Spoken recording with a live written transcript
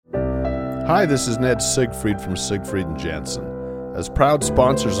Hi, this is Ned Siegfried from Siegfried and Jensen. As proud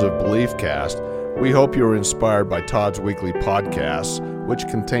sponsors of BeliefCast, we hope you are inspired by Todd's weekly podcasts, which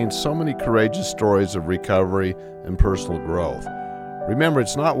contain so many courageous stories of recovery and personal growth. Remember,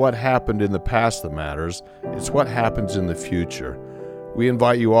 it's not what happened in the past that matters, it's what happens in the future. We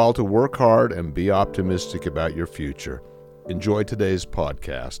invite you all to work hard and be optimistic about your future. Enjoy today's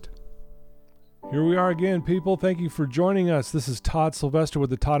podcast. Here we are again, people. Thank you for joining us. This is Todd Sylvester with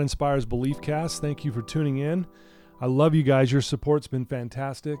the Todd Inspires BeliefCast. Thank you for tuning in. I love you guys. Your support's been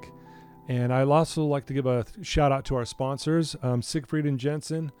fantastic. And I'd also like to give a shout out to our sponsors, Siegfried and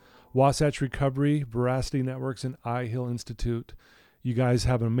Jensen, Wasatch Recovery, Veracity Networks, and iHill Institute. You guys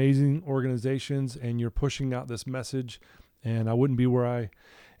have amazing organizations, and you're pushing out this message. And I wouldn't be where I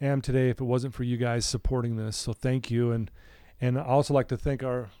am today if it wasn't for you guys supporting this. So thank you. And I also like to thank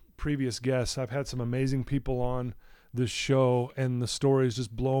our previous guests. I've had some amazing people on this show, and the stories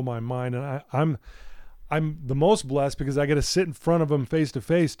just blow my mind. And I'm the most blessed because I get to sit in front of them face to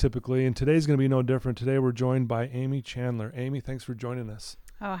face typically, and today's going to be no different. Today we're joined by Amy Chandler. Amy, thanks for joining us.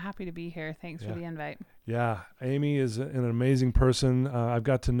 Oh, happy to be here. Thanks for the invite. Yeah, Amy is an amazing person. I've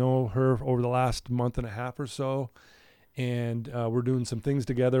got to know her over the last month and a half or so, and we're doing some things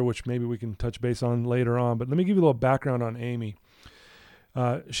together, which maybe we can touch base on later on. But let me give you a little background on Amy.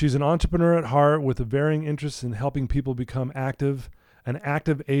 She's an entrepreneur at heart with a varying interest in helping people become an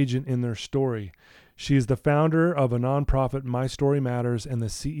active agent in their story. She is the founder of a nonprofit, My Story Matters, and the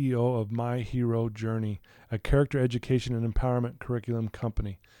CEO of My Hero Journey, a character education and empowerment curriculum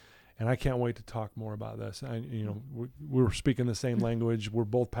company. And I can't wait to talk more about this. We're speaking the same language. We're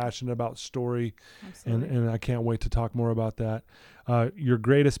both passionate about story, and I can't wait to talk more about that. Your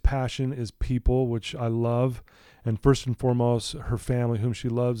greatest passion is people, which I love. And first and foremost, her family, whom she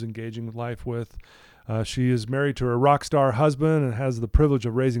loves engaging life with. She is married to her rock star husband and has the privilege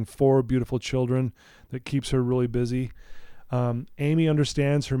of raising 4 beautiful children that keeps her really busy. Amy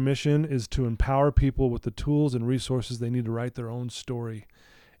understands her mission is to empower people with the tools and resources they need to write their own story.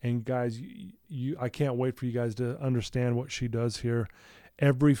 And guys, I can't wait for you guys to understand what she does here.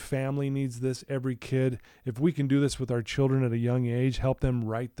 Every family needs this, every kid. If we can do this with our children at a young age, help them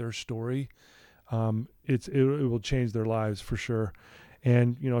write their story, it will change their lives for sure.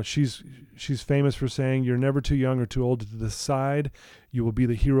 And she's famous for saying, "You're never too young or too old to decide. You will be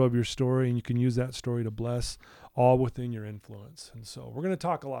the hero of your story, and you can use that story to bless all within your influence." And so we're going to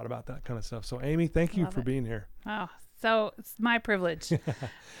talk a lot about that kind of stuff. So Amy, thank you for being here. Oh, so it's my privilege.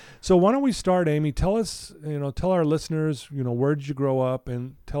 So why don't we start, Amy? Tell us, tell our listeners, where did you grow up,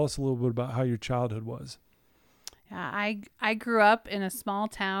 and tell us a little bit about how your childhood was. Yeah, I grew up in a small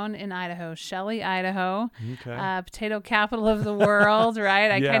town in Idaho, Shelley, Idaho, potato capital of the world, right?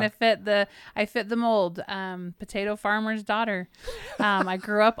 I kind of fit the mold. Potato farmer's daughter. I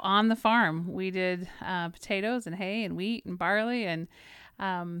grew up on the farm. We did potatoes and hay and wheat and barley and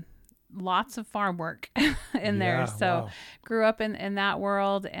lots of farm work in there. So grew up in that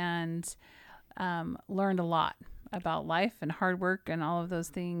world and learned a lot about life and hard work and all of those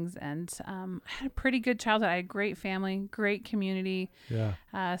things. And I had a pretty good childhood. I had a great family, great community,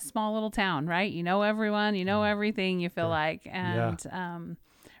 small little town, right? You know everyone, you know everything, you feel like. And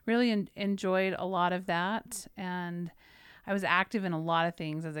really enjoyed a lot of that. And I was active in a lot of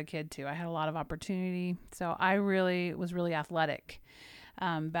things as a kid too. I had a lot of opportunity. So I was really athletic.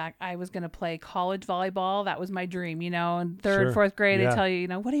 I was going to play college volleyball. That was my dream, in third, fourth grade. They tell you,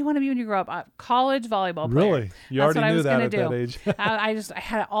 what do you want to be when you grow up? College volleyball player. Really? You already knew that at that age. I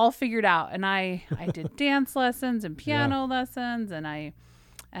had it all figured out. And I did dance lessons and piano lessons. And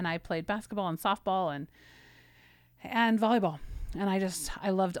I played basketball and softball and volleyball. And I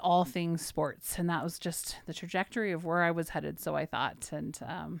loved all things sports. And that was just the trajectory of where I was headed. So I thought, and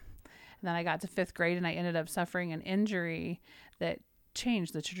then I got to 5th grade and I ended up suffering an injury that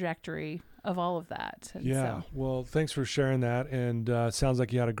changed the trajectory of all of that. And well, thanks for sharing that. And sounds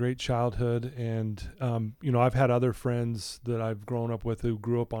like you had a great childhood. And I've had other friends that I've grown up with who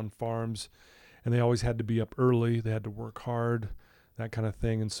grew up on farms, and they always had to be up early. They had to work hard, that kind of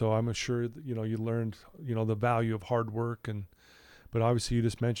thing. And so I'm sure that, you learned the value of hard work. But obviously you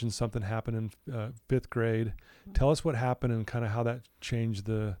just mentioned something happened in 5th grade. Tell us what happened and kind of how that changed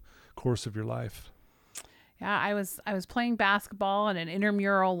the course of your life. Yeah, I was playing basketball at an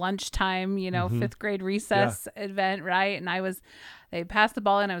intramural lunchtime, 5th grade recess event, right? And they passed the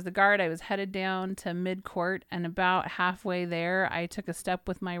ball and I was the guard. I was headed down to midcourt, and about halfway there, I took a step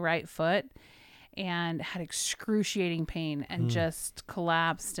with my right foot and had excruciating pain and just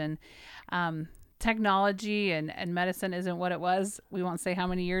collapsed. And technology and medicine isn't what it was. We won't say how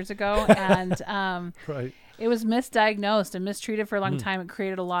many years ago. And right. It was misdiagnosed and mistreated for a long time. It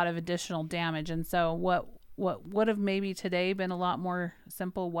created a lot of additional damage. And so what would have maybe today been a lot more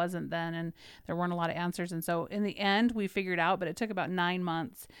simple wasn't then, and there weren't a lot of answers. And so in the end, we figured out, but it took about 9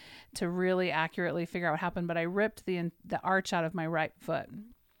 months to really accurately figure out what happened. But I ripped the arch out of my right foot,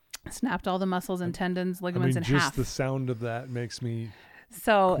 snapped all the muscles and tendons, ligaments in half. Just the sound of that makes me...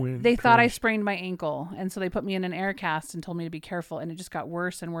 So they thought I sprained my ankle. And so they put me in an air cast and told me to be careful. And it just got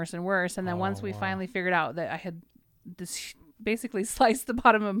worse and worse and worse. And then once we finally figured out that I had this basically sliced the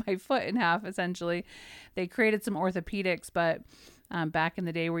bottom of my foot in half, essentially, they created some orthopedics. But back in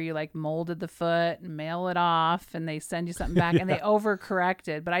the day where you like molded the foot and mail it off and they send you something back and they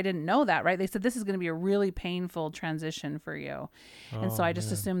overcorrected. But I didn't know that, right? They said, this is going to be a really painful transition for you. And so I just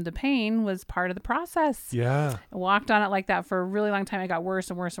assumed the pain was part of the process. Yeah. I walked on it like that for a really long time. It got worse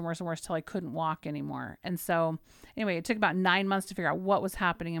and worse and worse and worse till I couldn't walk anymore. And so anyway, it took about 9 months to figure out what was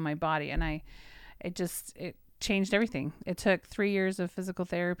happening in my body. And it changed everything. It took 3 years of physical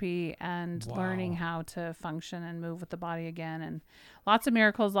therapy and learning how to function and move with the body again, and lots of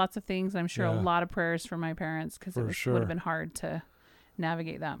miracles, lots of things. I'm sure a lot of prayers from my parents, because would have been hard to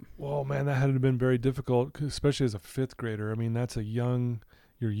navigate that. Well, man, that had to have been very difficult, especially as a fifth grader. I mean,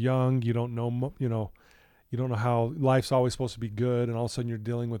 you're young, you don't know, you don't know how life's always supposed to be good, and all of a sudden you're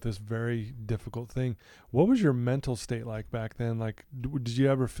dealing with this very difficult thing. What was your mental state like back then? Like, did you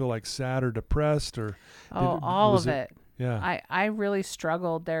ever feel like sad or depressed, or? All of it. Yeah. I really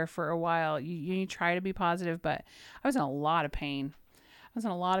struggled there for a while. You try to be positive, but I was in a lot of pain.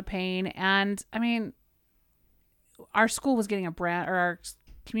 And I mean, our school was getting our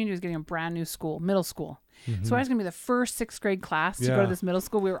community was getting a brand new school, middle school. Mm-hmm. So I was going to be the first 6th grade class to go to this middle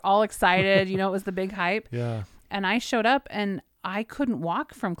school. We were all excited. It was the big hype. Yeah. And I showed up and I couldn't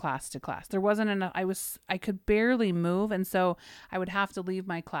walk from class to class. There wasn't enough. I could barely move. And so I would have to leave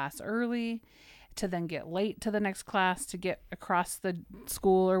my class early to then get late to the next class to get across the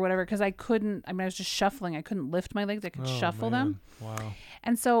school or whatever. Cause I was just shuffling. I couldn't lift my legs. I could shuffle them. Wow.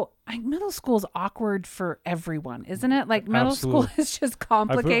 And so middle school is awkward for everyone, isn't it? Like middle school is just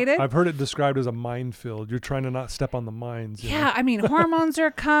complicated. I've heard it described as a minefield. You're trying to not step on the mines. Yeah. I mean, hormones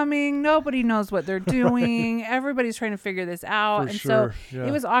are coming. Nobody knows what they're doing. Right. Everybody's trying to figure this out. So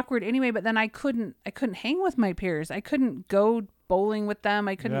it was awkward anyway, but then I couldn't hang with my peers. I couldn't go bowling with them.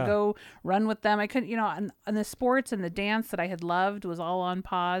 I couldn't go run with them. I couldn't, and the sports and the dance that I had loved was all on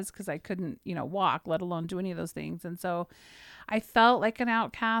pause because I couldn't, walk, let alone do any of those things. And so I felt like an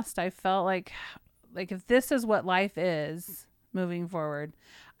outcast. I felt like if this is what life is moving forward,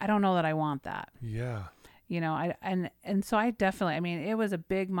 I don't know that I want that. Yeah. And so I definitely, it was a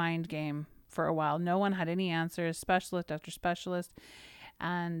big mind game for a while. No one had any answers, specialist after specialist.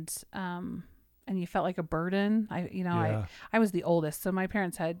 And you felt like a burden. I was the oldest. So my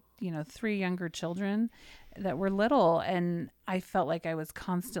parents had, 3 younger children that were little. And I felt like I was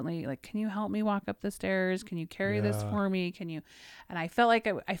constantly like, can you help me walk up the stairs? Can you carry this for me? Can you? And I felt like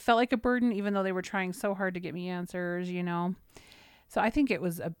I felt like a burden, even though they were trying so hard to get me answers, So I think it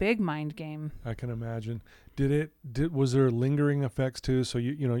was a big mind game. I can imagine. Was there lingering effects too? So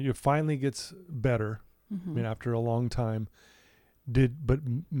you finally gets better. Mm-hmm. After a long time. But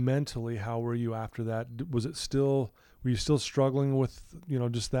mentally, how were you after that? Were you still struggling with,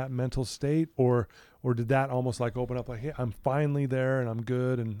 just that mental state, or did that almost like open up like, hey, I'm finally there and I'm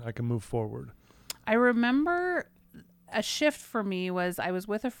good and I can move forward? I remember a shift for me was I was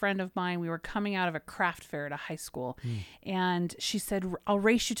with a friend of mine. We were coming out of a craft fair at a high school and she said, I'll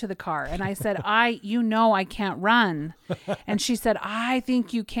race you to the car. And I said, I can't run. And she said, I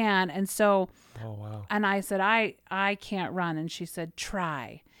think you can. And so, oh, wow. And I said, I can't run. And she said,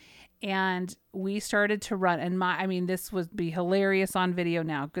 try. And we started to run. And this would be hilarious on video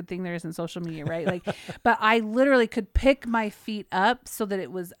now. Good thing there isn't social media, right? But I literally could pick my feet up so that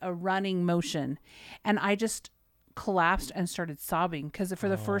it was a running motion. And I just collapsed and started sobbing because for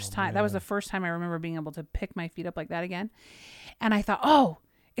the first time, that was the first time I remember being able to pick my feet up like that again. And I thought, oh,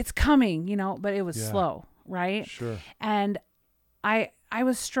 it's coming, but it was slow, right? Sure. And I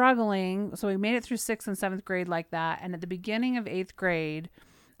was struggling. So we made it through 6th and 7th grade like that. And at the beginning of 8th grade,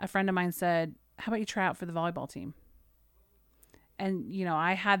 a friend of mine said, how about you try out for the volleyball team? And,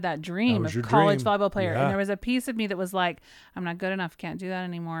 I had that dream of college volleyball player. Yeah. And there was a piece of me that was like, I'm not good enough. Can't do that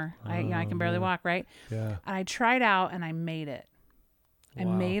anymore. I can barely walk. Right. Yeah. And I tried out and I made it. I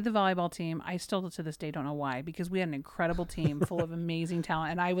made the volleyball team. I still to this day don't know why, because we had an incredible team full of amazing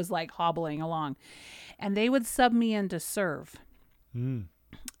talent. And I was like hobbling along and they would sub me in to serve.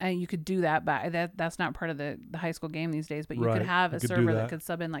 And you could do that, but that's not part of the high school game these days. But you Right. could have You a could do server that. that could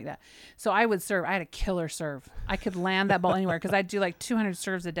sub in like that. So I would serve. I had a killer serve. I could land that ball anywhere because I'd do like 200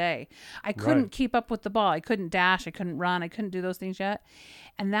 serves a day. I couldn't Right. keep up with the ball. I couldn't dash. I couldn't run. I couldn't do those things yet.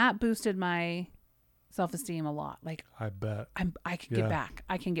 And that boosted my self-esteem a lot. Like, I bet. I could Yeah. get back.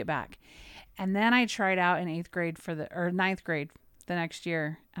 I can get back. And then I tried out in 9th grade the next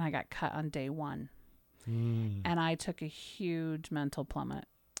year, and I got cut on day 1. And I took a huge mental plummet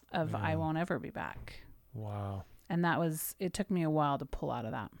of I won't ever be back. Wow. And it took me a while to pull out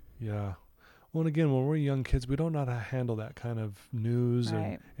of that. Yeah. Well, and again, when we're young kids, we don't know how to handle that kind of news.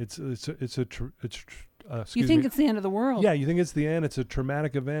 Right. And You think it's the end of the world. Yeah, you think it's the end. It's a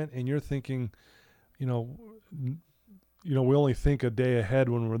traumatic event, and you're thinking, we only think a day ahead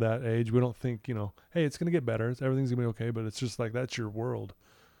when we're that age. We don't think, hey, it's going to get better. Everything's going to be okay. But it's just like, that's your world,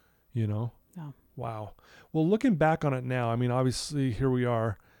 Yeah. Wow. Well, looking back on it now, I mean, obviously here we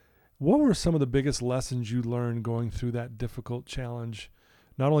are. What were some of the biggest lessons you learned going through that difficult challenge?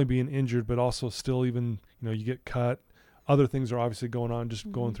 Not only being injured, but also still even, you get cut. Other things are obviously going on,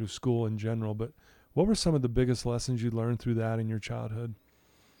 just going through school in general. But what were some of the biggest lessons you learned through that in your childhood?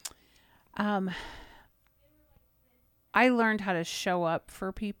 I learned how to show up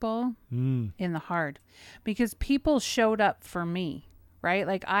for people in the hard, because people showed up for me, right?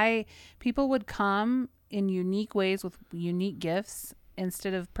 Like people would come in unique ways with unique gifts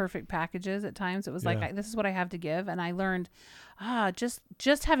instead of perfect packages. At times it was like, this is what I have to give. And I learned,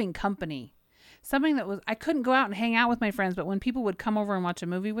 just having company, something that I couldn't go out and hang out with my friends, but when people would come over and watch a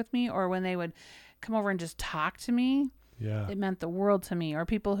movie with me, or when they would come over and just talk to me, it meant the world to me. Or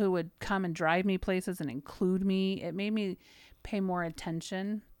people who would come and drive me places and include me. It made me pay more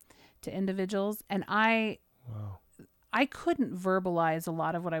attention to individuals. And I couldn't verbalize a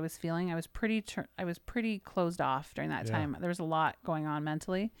lot of what I was feeling. I was pretty closed off during that time. There was a lot going on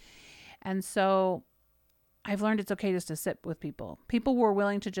mentally. And so I've learned it's okay just to sit with people. People were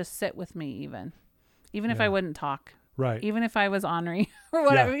willing to just sit with me even if I wouldn't talk. Right. Even if I was ornery or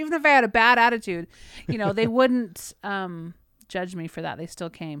whatever, even if I had a bad attitude, they wouldn't judge me for that. They still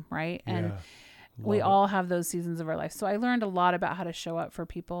came, right? And we all have those seasons of our life. So I learned a lot about how to show up for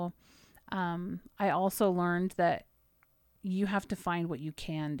people. I also learned that you have to find what you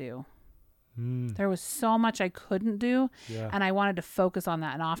can do. There was so much I couldn't do, and I wanted to focus on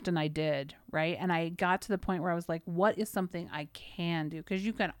that, and often I did, right? And I got to the point where I was like, what is something I can do? Because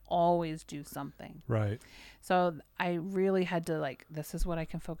you can always do something. Right. So I really had to this is what I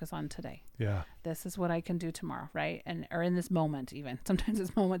can focus on today. Yeah. This is what I can do tomorrow, right? Or in this moment even. Sometimes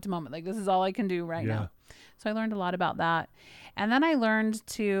it's moment to moment. Like, this is all I can do right now. So I learned a lot about that. And then I learned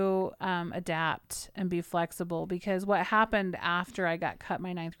to adapt and be flexible, because what happened after I got cut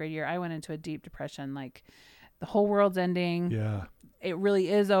my 9th grade year, I went into a deep depression. Like, the whole world's ending. Yeah. It really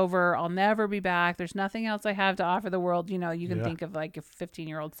is over. I'll never be back. There's nothing else I have to offer the world. You can think of like a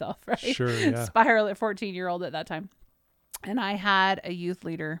 15-year-old self, right? Sure, yeah. Spiral at 14-year-old at that time. And I had a youth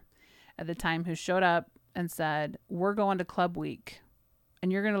leader at the time who showed up and said, we're going to club week,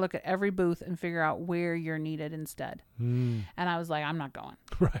 and you're going to look at every booth and figure out where you're needed instead. And I was like, I'm not going.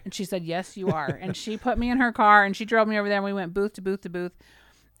 Right. And she said, yes, you are. And she put me in her car and she drove me over there, and we went booth to booth to booth.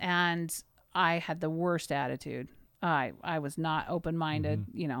 And I had the worst attitude. I was not open-minded.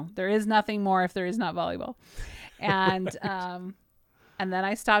 There is nothing more if there is not volleyball. And and then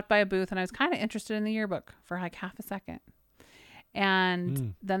I stopped by a booth, and I was kind of interested in the yearbook for like half a second.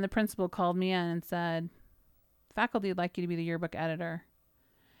 And then the principal called me in and said, faculty would like you to be the yearbook editor.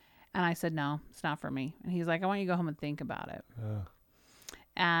 And I said, no, it's not for me. And he's like, I want you to go home and think about it.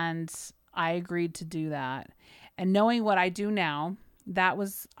 And I agreed to do that. And knowing what I do now,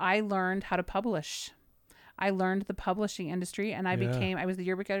 I learned how to publish. I learned the publishing industry, and I was the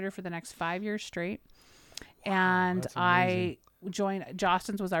yearbook editor for the next 5 years straight. Wow, and I joined,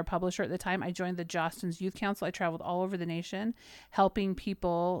 Jostens was our publisher at the time. I joined the Jostens Youth Council. I traveled all over the nation, helping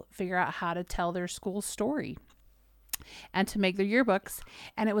people figure out how to tell their school story and to make their yearbooks.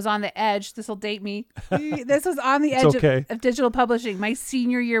 And it was on the edge. This will date me. This was on the edge of digital publishing. My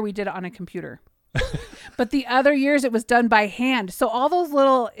senior year, we did it on a computer. But the other years it was done by hand. So all those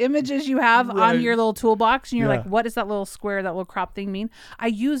little images you have on your little toolbox, and you're like, what does that little square, that little crop thing mean? I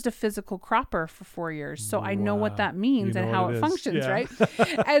used a physical cropper for 4 years. So I know what that means and how it functions, right?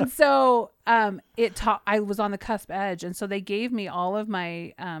 And so I was on the cusp edge. And so they gave me all of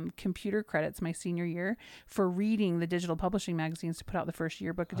my computer credits my senior year for reading the digital publishing magazines to put out the first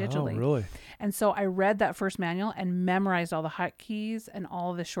yearbook digitally. Oh, really? And so I read that first manual and memorized all the hotkeys and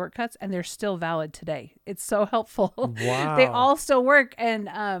all the shortcuts, and they're still valid today. It's so helpful. Wow. They all still work. And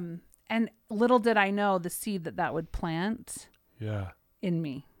little did I know the seed that would plant in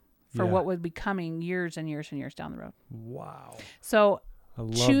me for what would be coming years and years and years down the road. Wow. So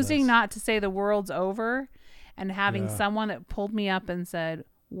choosing not to say the world's over and having Yeah. someone that pulled me up and said,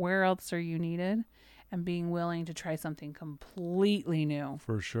 where else are you needed? And being willing to try something completely new.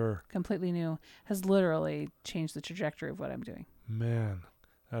 For sure. Completely new has literally changed the trajectory of what I'm doing. Man,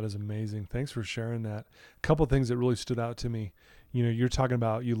 that is amazing. Thanks for sharing that. A couple of things that really stood out to me. You know, you're talking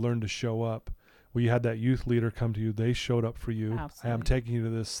about you learned to show up. Well, you had that youth leader come to you. They showed up for you. Absolutely. I'm taking you to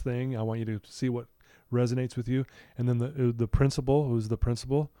this thing. I want you to see what resonates with you. And then the principal, who's the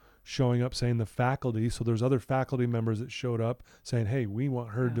principal, showing up saying the faculty. So there's other faculty members that showed up saying, hey, we want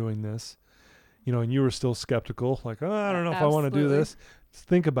her doing this. You know, and you were still skeptical, like, oh, I don't know if I want to do this.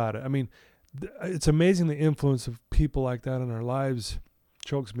 Think about it. I mean, it's amazing the influence of people like that in our lives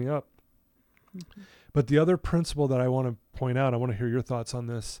chokes me up. Mm-hmm. But the other principle that I want to point out, I want to hear your thoughts on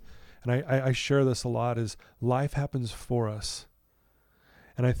this, and I share this a lot, is life happens for us.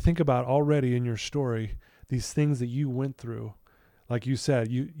 And I think about already in your story, these things that you went through. Like you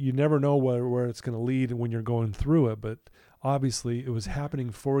said, you never know where it's going to lead when you're going through it, but obviously it was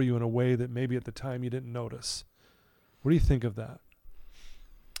happening for you in a way that maybe at the time you didn't notice. What do you think of that?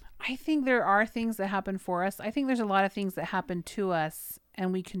 I think there are things that happen for us. I think there's a lot of things that happen to us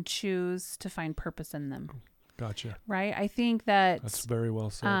and we can choose to find purpose in them. Gotcha. Right? I think that's very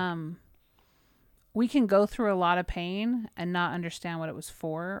well said. We can go through a lot of pain and not understand what it was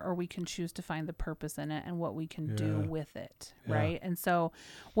for, or we can choose to find the purpose in it and what we can do with it. Right. And so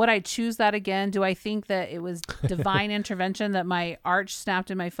would I choose that again? Do I think that it was divine intervention that my arch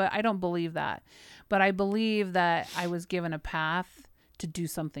snapped in my foot? I don't believe that, but I believe that I was given a path to do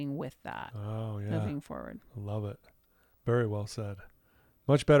something with that. Oh yeah. Moving forward. I love it. Very well said.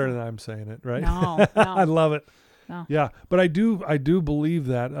 Much better than I'm saying it, right? No. I love it. No. Yeah, but I do believe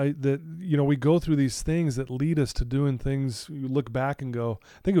that we go through these things that lead us to doing things. You look back and go,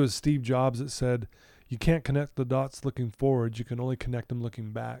 I think it was Steve Jobs that said, you can't connect the dots looking forward. You can only connect them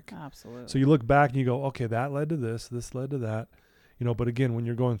looking back. Absolutely. So you look back and you go, okay, that led to this led to that. You know, but again, when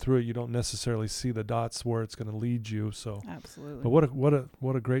you're going through it, you don't necessarily see the dots where it's going to lead you. So absolutely. But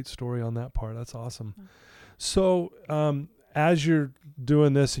what a great story on that part. That's awesome. Mm-hmm. So as you're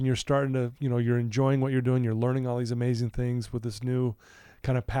doing this and you're starting to, you're enjoying what you're doing, you're learning all these amazing things with this new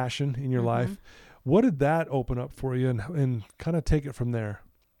kind of passion in your life. What did that open up for you and kind of take it from there?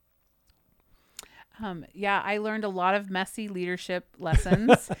 I learned a lot of messy leadership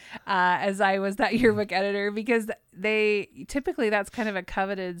lessons as I was that yearbook editor, because that's kind of a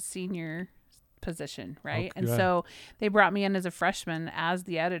coveted senior position, right? Okay. And so they brought me in as a freshman as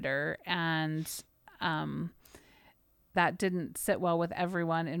the editor, and that didn't sit well with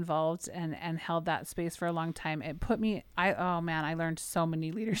everyone involved and held that space for a long time. It put me, I learned so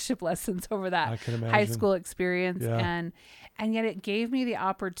many leadership lessons over that high school experience. Yeah. And yet it gave me the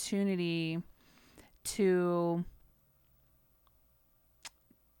opportunity to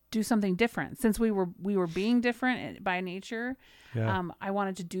do something different. Since we were being different by nature, I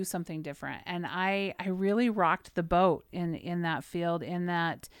wanted to do something different. And I really rocked the boat in that field, in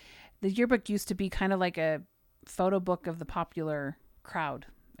that the yearbook used to be kind of like a photo book of the popular crowd.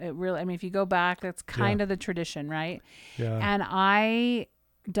 It really, if you go back, that's kind of the tradition, right? Yeah. And I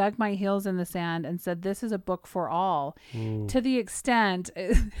dug my heels in the sand and said, this is a book for all. Ooh. To the extent,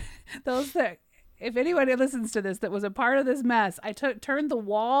 if anybody listens to this that was a part of this mess, I turned the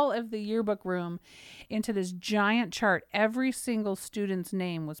wall of the yearbook room into this giant chart. Every single student's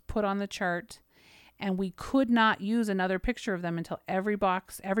name was put on the chart, and we could not use another picture of them until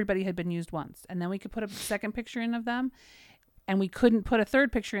everybody had been used once. And then we could put a second picture in of them, and we couldn't put a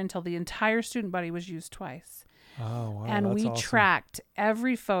third picture until the entire student body was used twice. Oh, wow, and we awesome. Tracked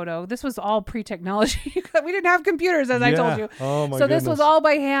every photo. This was all pre-technology. We didn't have computers, as I told you. Oh, my so goodness. This was all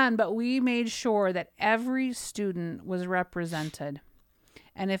by hand, but we made sure that every student was represented.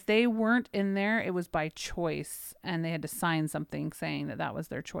 And if they weren't in there, it was by choice, and they had to sign something saying that was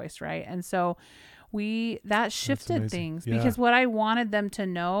their choice, right? And so that shifted things, because what I wanted them to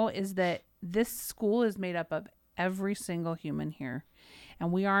know is that this school is made up of every single human here.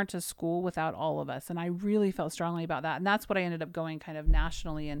 And we aren't a school without all of us. And I really felt strongly about that. And that's what I ended up going kind of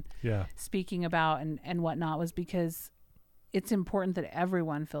nationally and speaking about and whatnot, was because it's important that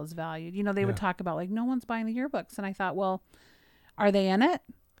everyone feels valued. They would talk about, like, no one's buying the yearbooks. And I thought, well, are they in it?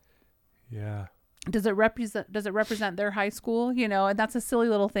 Yeah. Does it represent their high school? And that's a silly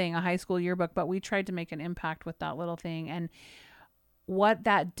little thing, a high school yearbook, but we tried to make an impact with that little thing. And what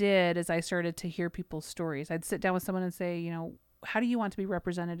that did is I started to hear people's stories. I'd sit down with someone and say, how do you want to be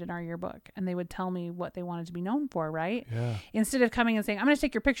represented in our yearbook? And they would tell me what they wanted to be known for, right? Yeah. Instead of coming and saying, I'm going to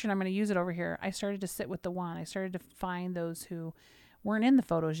take your picture and I'm going to use it over here, I started to sit with the one. I started to find those who weren't in the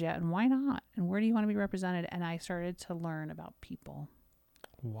photos yet. And why not? And where do you want to be represented? And I started to learn about people.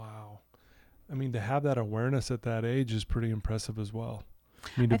 Wow. I mean, to have that awareness at that age is pretty impressive as well.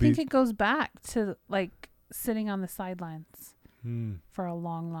 I think it goes back to like sitting on the sidelines for a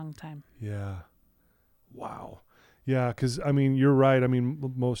long, long time. Yeah. Wow. Yeah, because, I mean, you're right. I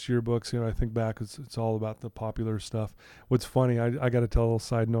mean, most of your books, I think back, it's all about the popular stuff. What's funny, I got to tell a little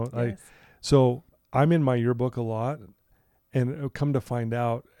side note. Yes. So I'm in my yearbook a lot, and come to find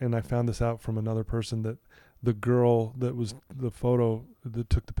out, and I found this out from another person, that the girl that was the photo that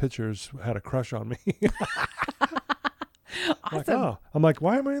took the pictures had a crush on me. Awesome. I'm like,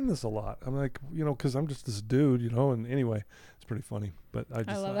 why am I in this a lot? I'm like, because I'm just this dude, and anyway, it's pretty funny. But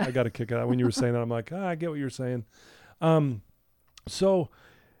I got a kick out when you were saying that. I'm like, I get what you're saying. So,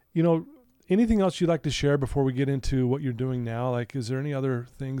 anything else you'd like to share before we get into what you're doing now? Like, is there any other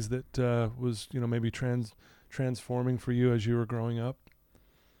things that was, maybe transforming for you as you were growing up?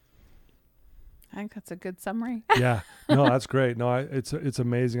 I think that's a good summary. Yeah, no, that's great. No, it's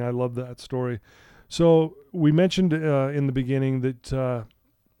amazing. I love that story. So we mentioned in the beginning that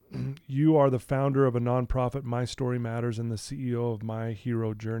you are the founder of a nonprofit, My Story Matters, and the CEO of My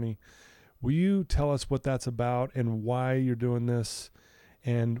Hero Journey. Will you tell us what that's about and why you're doing this,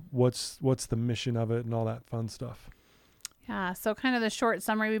 and what's the mission of it and all that fun stuff? Yeah, so kind of the short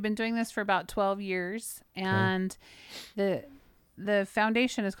summary, we've been doing this for about 12 years, and the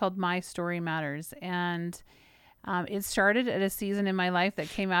foundation is called My Story Matters, and it started at a season in my life that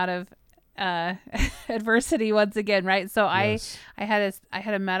came out of adversity once again, right? So yes. I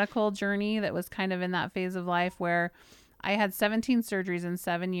had a medical journey that was kind of in that phase of life where I had 17 surgeries in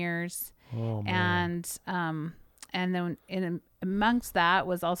 7 years. Oh, man. And then amongst that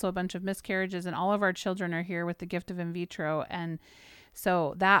was also a bunch of miscarriages, and all of our children are here with the gift of in vitro. And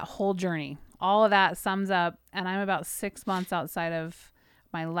so that whole journey, all of that sums up, and I'm about 6 months outside of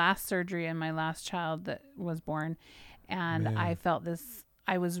my last surgery and my last child that was born. And man.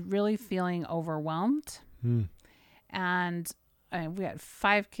 I was really feeling overwhelmed. And we had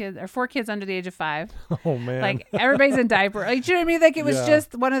 4 kids under the age of 5. Oh man. Like everybody's in diaper. Like, do you know what I mean? Like it was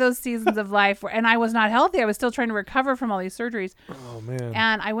just one of those seasons of life and I was not healthy. I was still trying to recover from all these surgeries. Oh man.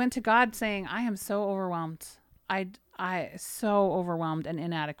 And I went to God saying, I am so overwhelmed. I so overwhelmed and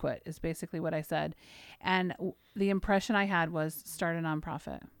inadequate is basically what I said. And the impression I had was start a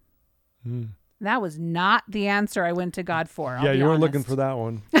nonprofit. That was not the answer I went to God for. Yeah, you weren't looking for that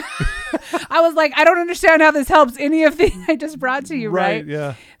one. I was like, I don't understand how this helps any of the I just brought to you, right?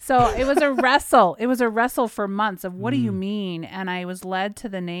 Yeah. So it was a wrestle. It was a wrestle for months of what do you mean? And I was led to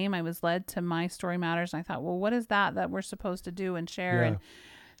the name. I was led to My Story Matters. And I thought, well, what is that we're supposed to do and share? Yeah. And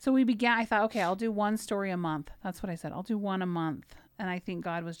so I thought, okay, I'll do one story a month. That's what I said. I'll do one a month. And I think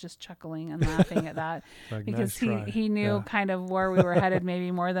God was just chuckling and laughing at that like, because nice he knew kind of where we were headed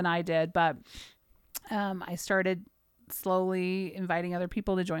maybe more than I did. But I started slowly inviting other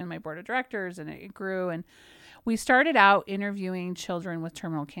people to join my board of directors, and it grew. And we started out interviewing children with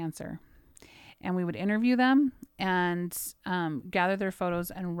terminal cancer, and we would interview them and gather their photos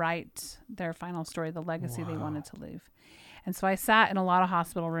and write their final story, the legacy they wanted to leave. And so I sat in a lot of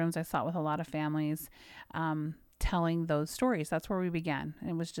hospital rooms. I sat with a lot of families, telling those stories. That's where we began.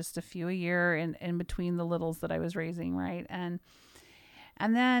 It was just a few a year in between the littles that I was raising. Right.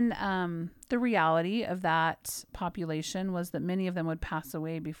 And then the reality of that population was that many of them would pass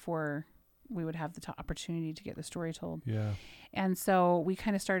away before we would have the opportunity to get the story told. Yeah. And so we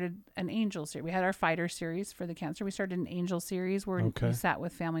kind of started an angel series. We had our fighter series for the cancer. We started an angel series where we sat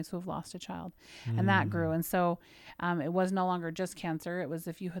with families who have lost a child, and that grew. And so it was no longer just cancer. It was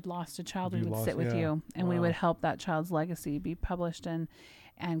if you had lost a child, we would sit with you, and we would help that child's legacy be published and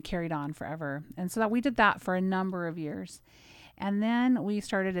carried on forever. And so that we did that for a number of years. And then we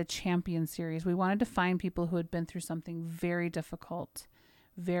started a champion series. We wanted to find people who had been through something very difficult,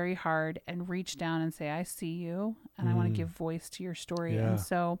 very hard, and reach down and say, I see you, and I want to give voice to your story. Yeah. And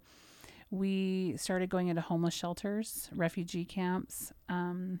so we started going into homeless shelters, refugee camps,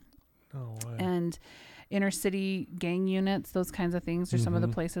 and inner city gang units, those kinds of things are some of the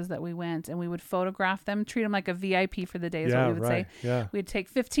places that we went, and we would photograph them, treat them like a VIP for the day is what we would say. Yeah. We'd take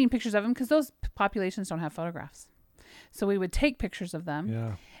 15 pictures of them because those populations don't have photographs. So we would take pictures of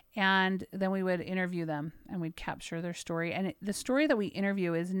them, and then we would interview them, and we'd capture their story. And the story that we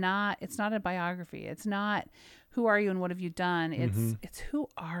interview it's not a biography. It's not who are you and what have you done. It's who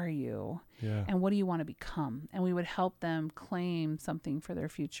are you and what do you want to become? And we would help them claim something for their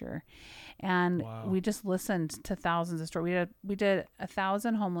future. And we just listened to thousands of stories. We did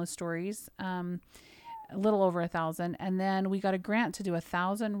 1,000 homeless stories, a little over 1,000. And then we got a grant to do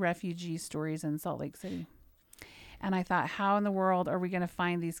 1,000 refugee stories in Salt Lake City. And I thought, how in the world are we going to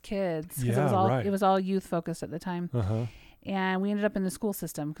find these kids? Because Yeah, it was all youth focused at the time. Uh-huh. And we ended up in the school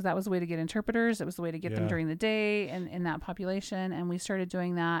system because that was the way to get interpreters. It was the way to get them during the day and in that population. And we started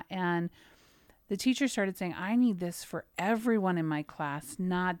doing that. And the teacher started saying, I need this for everyone in my class,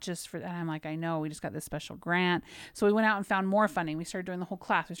 not just for, and I'm like, I know, we just got this special grant. So we went out and found more funding. We started doing the whole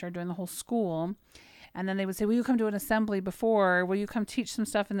class. We started doing the whole school. And then they would say, will you come to an assembly before? Will you come teach some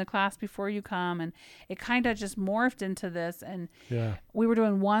stuff in the class before you come? And it kind of just morphed into this. And we were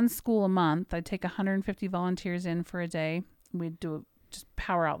doing one school a month. I'd take 150 volunteers in for a day. We'd just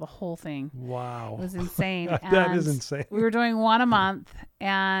power out the whole thing. Wow. It was insane. That is insane. We were doing one a month.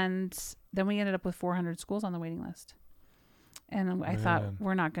 And then we ended up with 400 schools on the waiting list. And I thought,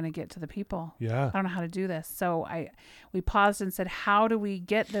 we're not going to get to the people. Yeah. I don't know how to do this. So we paused and said, how do we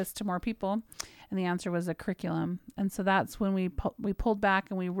get this to more people? And the answer was a curriculum. And so that's when we pulled back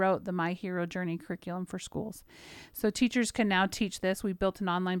and we wrote the My Hero Journey curriculum for schools. So teachers can now teach this. We built an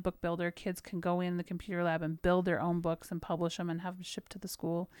online book builder. Kids can go in the computer lab and build their own books and publish them and have them shipped to the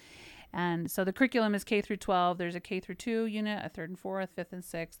school. And so the curriculum is K through 12. There's a K through 2 unit, a 3rd and 4th, 5th and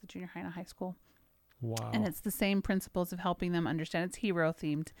 6th, the junior high and high school. Wow. And it's the same principles of helping them understand. It's hero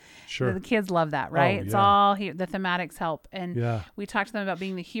themed. Sure. The kids love that, right? It's all the thematics help. And we talk to them about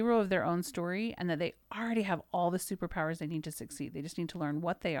being the hero of their own story and that they already have all the superpowers they need to succeed. They just need to learn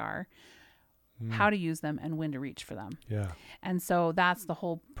what they are, how to use them, and when to reach for them. Yeah. And so that's the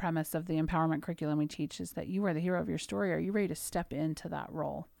whole premise of the empowerment curriculum we teach, is that you are the hero of your story. Are you ready to step into that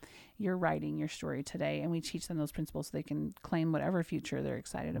role? You're writing your story today. And we teach them those principles so they can claim whatever future they're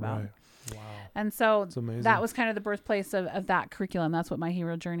excited about. Right. Wow. And so that was kind of the birthplace of that curriculum. That's what My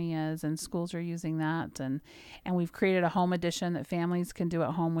Hero Journey is. And schools are using that. And we've created a home edition that families can do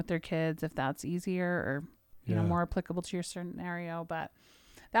at home with their kids if that's easier or, you know, more applicable to your scenario. But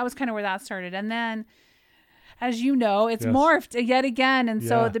that was kind of where that started. And then, as you know, it's morphed yet again. And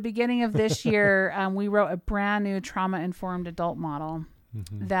so at the beginning of this year, we wrote a brand new trauma-informed adult model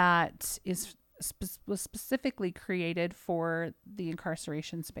that was specifically created for the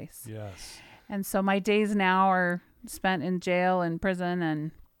incarceration space. Yes. And so my days now are spent in jail and prison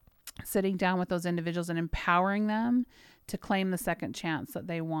and sitting down with those individuals and empowering them to claim the second chance that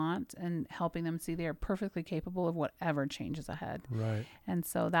they want and helping them see they are perfectly capable of whatever changes ahead. Right. And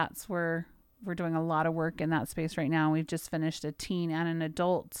so that's where we're doing a lot of work in that space right now. We've just finished a teen and an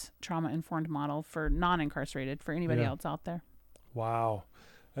adult trauma-informed model for non-incarcerated, for anybody else out there. Wow.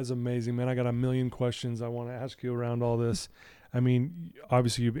 That's amazing, man. I got a million questions I want to ask you around all this. I mean,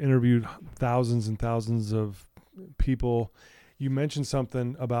 obviously you've interviewed thousands and thousands of people. You mentioned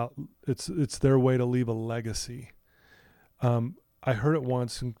something about it's their way to leave a legacy. I heard it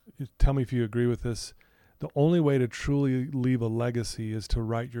once, and tell me if you agree with this. The only way to truly leave a legacy is to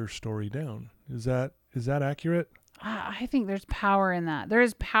write your story down. Is that accurate? I think there's power in that. There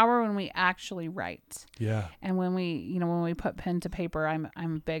is power when we actually write. Yeah. And when we put pen to paper,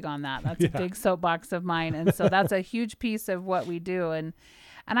 I'm big on that. That's a big soapbox of mine. And so that's a huge piece of what we do. And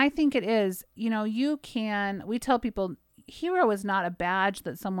I think it is, we tell people hero is not a badge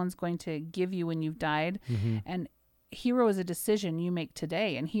that someone's going to give you when you've died. Mm-hmm. And hero is a decision you make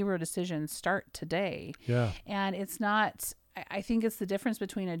today, and hero decisions start today. Yeah. And it's not, I think it's the difference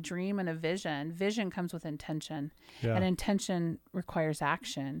between a dream and a vision. Vision comes with intention, and intention requires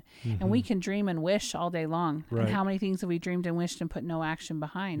action. Mm-hmm. And we can dream and wish all day long. Right. And how many things have we dreamed and wished and put no action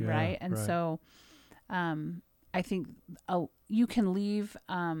behind, right? And so I think you can leave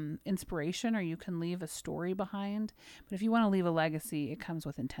inspiration, or you can leave a story behind. But if you want to leave a legacy, it comes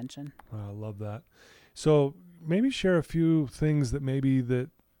with intention. Wow, I love that. So maybe share a few things that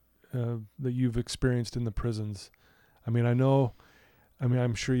that you've experienced in the prisons.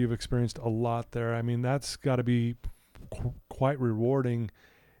 I'm sure you've experienced a lot there. I mean, that's got to be quite rewarding,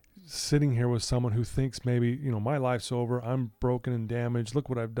 sitting here with someone who thinks maybe, my life's over, I'm broken and damaged, look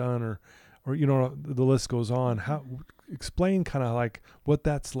what I've done, or the list goes on. Explain kind of like what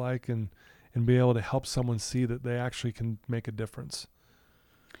that's like and be able to help someone see that they actually can make a difference.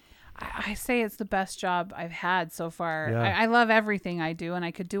 I say it's the best job I've had so far. Yeah. I love everything I do, and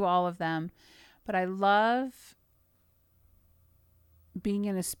I could do all of them, but I love being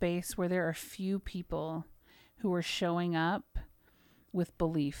in a space where there are few people who are showing up with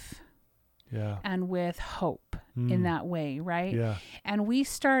belief and with hope in that way, right? Yeah. And we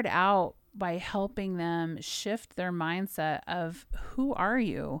start out by helping them shift their mindset of who are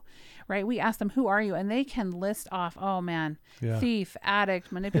you, right? We ask them, who are you? And they can list off, thief,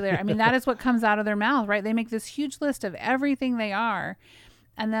 addict, manipulator. I mean, that is what comes out of their mouth, right? They make this huge list of everything they are.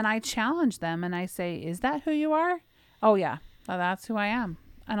 And then I challenge them and I say, is that who you are? Oh yeah, well, that's who I am.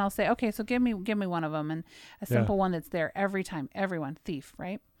 And I'll say, okay, so give me one of them, and a simple one that's there every time. Everyone, thief,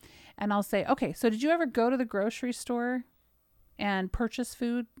 right? And I'll say, okay, so did you ever go to the grocery store and purchase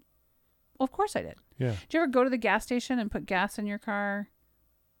food? Well, of course I did. Yeah. Did you ever go to the gas station and put gas in your car?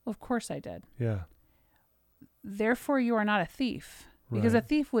 Well, of course I did. Yeah. Therefore, you are not a thief, because a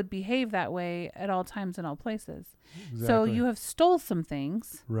thief would behave that way at all times in all places. Exactly. So you have stole some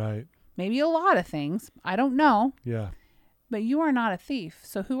things. Right. Maybe a lot of things. I don't know. Yeah. But you are not a thief.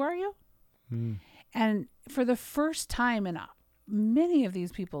 So who are you? And for the first time in many of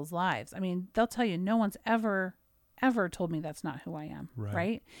these people's lives, I mean, they'll tell you no one's ever told me that's not who I am.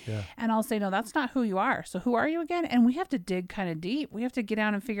 Right? Yeah. And I'll say, no, that's not who you are. So who are you again? And we have to dig kind of deep. We have to get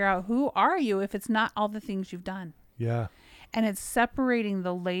down and figure out, who are you if it's not all the things you've done? Yeah. And it's separating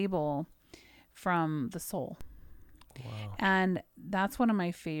the label from the soul. Wow. And that's one of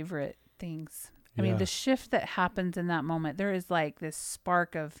my favorite things. I mean, the shift that happens in that moment, there is like this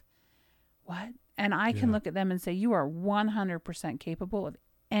spark of what? And I can look at them and say, you are 100% capable of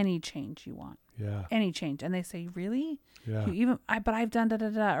any change you want. Yeah. Any change. And they say, really? Yeah. But I've done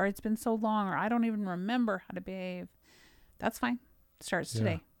da-da-da, or it's been so long, or I don't even remember how to behave. That's fine. Starts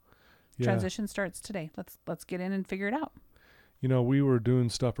today. Yeah. Transition starts today. Let's get in and figure it out. You know, we were doing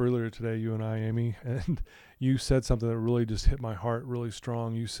stuff earlier today, you and I, Amy, and you said something that really just hit my heart really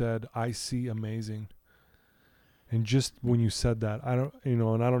strong. You said, I see amazing. And just when you said that, I don't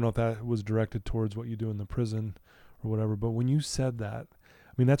know if that was directed towards what you do in the prison or whatever, but when you said that,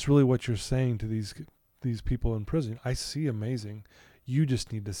 I mean, that's really what you're saying to these people in prison. I see amazing. You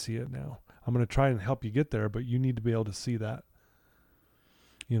just need to see it now. I'm going to try and help you get there, but you need to be able to see that.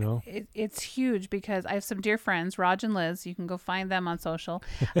 You know, it's huge, because I have some dear friends, Raj and Liz. You can go find them on social.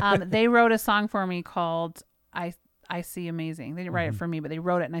 They wrote a song for me called I See Amazing. They didn't write it for me, but they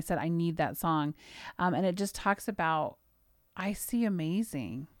wrote it, and I said, I need that song. And it just talks about, I see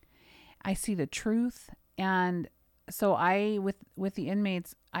amazing. I see the truth. And so with the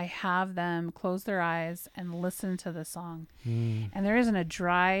inmates, I have them close their eyes and listen to the song. And there isn't a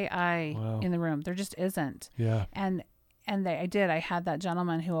dry eye in the room. There just isn't. Yeah. And I had that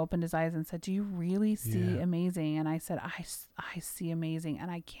gentleman who opened his eyes and said, do you really see amazing? And I said, I see amazing,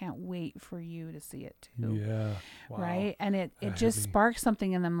 and I can't wait for you to see it too. Yeah. Wow. Right. And it just sparks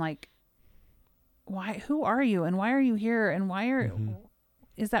something in them, like, who are you? And why are you here? And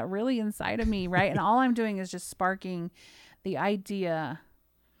is that really inside of me? Right. And all I'm doing is just sparking the idea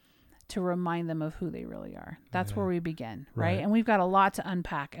to remind them of who they really are. That's where we begin. Right. And we've got a lot to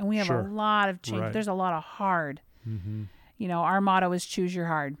unpack, and we have a lot of change. Right. There's a lot of hard. You know, our motto is choose your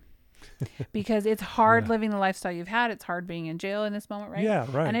hard, because it's hard living the lifestyle you've had. It's hard being in jail in this moment, right? Yeah,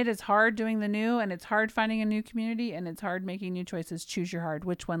 right. And it is hard doing the new, and it's hard finding a new community, and it's hard making new choices. Choose your hard.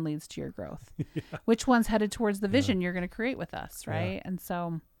 Which one leads to your growth? Which one's headed towards the vision you're going to create with us, right? Yeah. And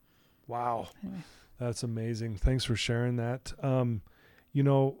so, wow, anyway. That's amazing. Thanks for sharing that. You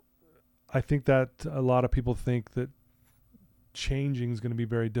know, I think that a lot of people think that changing is going to be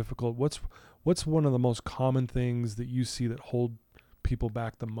very difficult. What's one of the most common things that you see that hold people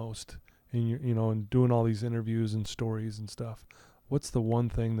back the most in in doing all these interviews and stories and stuff? What's the one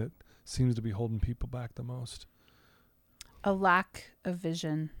thing that seems to be holding people back the most? A lack of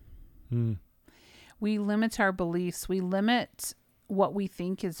vision. We limit our beliefs. We limit what we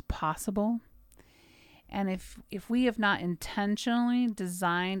think is possible. And if we have not intentionally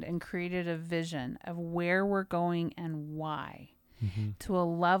designed and created a vision of where we're going and why, to a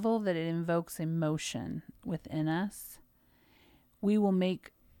level that it invokes emotion within us, we will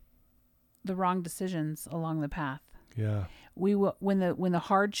make the wrong decisions along the path. Yeah. We will, when the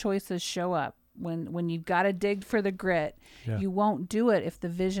hard choices show up, when you've got to dig for the grit, you won't do it if the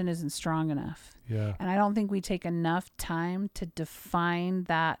vision isn't strong enough. Yeah. And I don't think we take enough time to define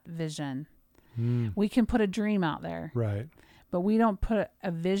that vision. We can put a dream out there. Right. But we don't put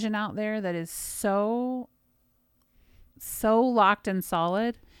a vision out there that is so locked and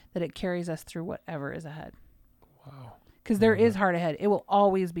solid that it carries us through whatever is ahead. Wow. Because there is hard ahead. It will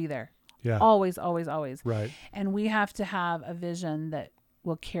always be there. Yeah. Always, always, always. Right. And we have to have a vision that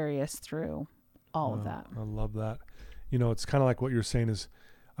will carry us through all of that. I love that. You know, it's kind of like what you're saying is,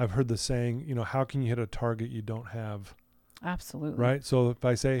 I've heard the saying, how can you hit a target you don't have? Absolutely. Right. So if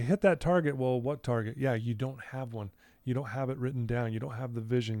I say, hit that target, well, what target? Yeah, you don't have one. You don't have it written down. You don't have the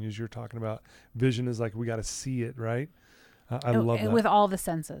vision, as you're talking about. Vision is like, we got to see it, right? I love that. With all the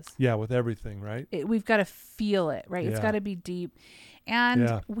senses. Yeah, with everything, right? We've got to feel it, right? It's got to be deep.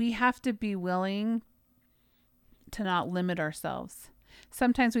 And we have to be willing to not limit ourselves.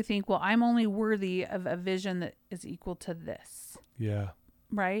 Sometimes we think, well, I'm only worthy of a vision that is equal to this. Yeah.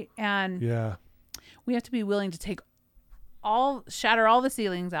 Right? And we have to be willing to take shatter all the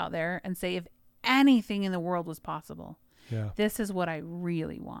ceilings out there and say, if anything in the world was possible, this is what I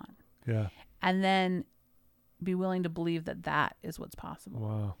really want. Yeah. And then be willing to believe that that is what's possible.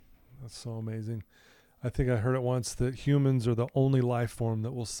 Wow. That's so amazing. I think I heard it once that humans are the only life form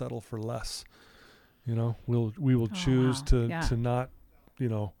that will settle for less. You know, we will choose to not, you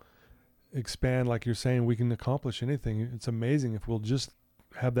know, expand. Like you're saying, we can accomplish anything. It's amazing if we'll just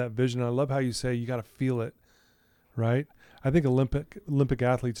have that vision. I love how you say you got to feel it, right? I think Olympic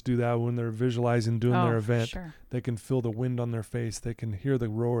athletes do that when they're visualizing doing their event. Sure. They can feel the wind on their face. They can hear the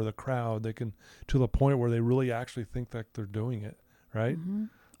roar of the crowd. They can, to the point where they really actually think that they're doing it, right? Mm-hmm.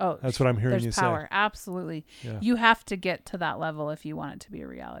 Oh, that's what I'm hearing you say. There's power. Absolutely. Yeah. You have to get to that level if you want it to be a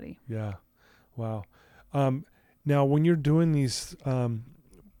reality. Yeah. Wow. Now, when you're doing these, you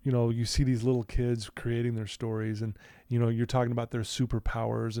know, you see these little kids creating their stories, and, you know, you're talking about their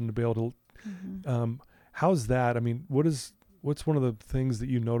superpowers and to be able to, how's that? I mean, what's one of the things that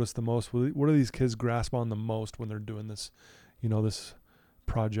you notice the most? What do these kids grasp on the most when they're doing this, you know, this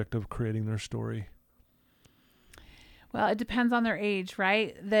project of creating their story? Well, it depends on their age,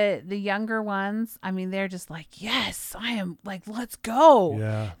 right? The younger ones, I mean, they're just like, yes, I am, like, let's go.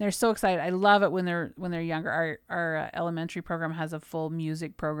 Yeah. They're so excited. I love it when they're younger. Our elementary program has a full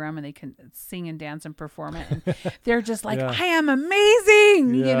music program, and they can sing and dance and perform it. And they're just like, I am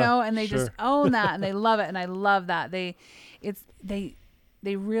amazing, you know, and they just own that, and they love it. And I love that. They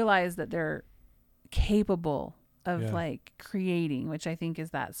realize that they're capable of like creating, which I think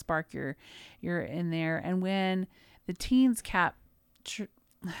is that spark you're in there. And when the teens how do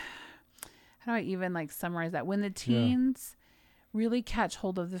I even like summarize that? When the teens really catch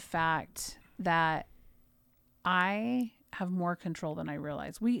hold of the fact that I have more control than I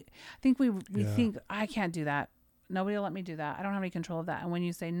realize. We think I can't do that. Nobody will let me do that. I don't have any control of that. And when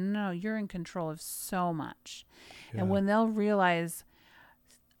you say, no, you're in control of so much. And when they'll realize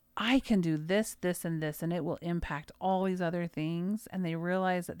I can do this, this, and this, and it will impact all these other things, and they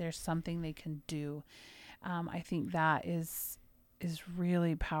realize that there's something they can do. I think that is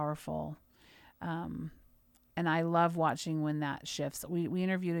really powerful. And I love watching when that shifts. We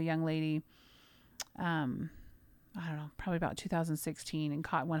interviewed a young lady, I don't know, probably about 2016 in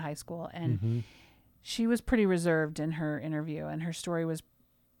Cottonwood High School. And she was pretty reserved in her interview, and her story was,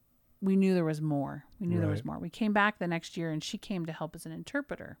 we knew there was more. There was more. We came back the next year, and she came to help as an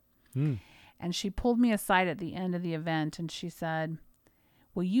interpreter. And she pulled me aside at the end of the event, and she said,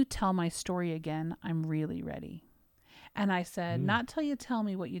 will you tell my story again? I'm really ready. And I said, not till you tell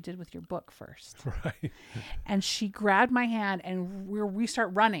me what you did with your book first. Right. And she grabbed my hand, and we start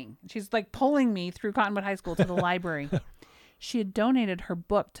running. She's like pulling me through Cottonwood High School to the library. She had donated her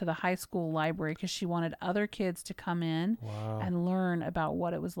book to the high school library because she wanted other kids to come in and learn about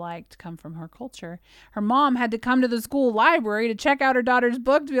what it was like to come from her culture. Her mom had to come to the school library to check out her daughter's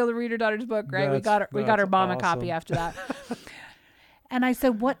book to be able to read her daughter's book, right? We got her mom a copy after that. And I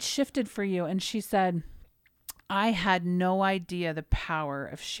said, what shifted for you? And she said, I had no idea the power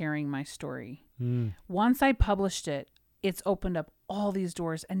of sharing my story. Once I published it, it's opened up all these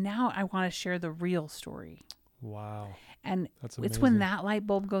doors. And now I want to share the real story. Wow. And it's when that light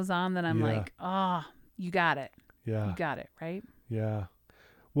bulb goes on that I'm like, you got it. Yeah. You got it, right? Yeah.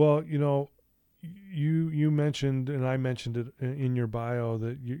 Well, you know, you mentioned, and I mentioned it in your bio,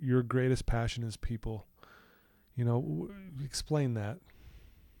 that your greatest passion is people. You know, explain that.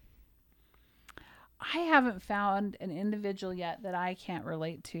 I haven't found an individual yet that I can't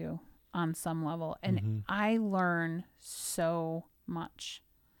relate to on some level. And I learn so much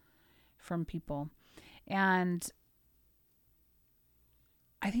from people. And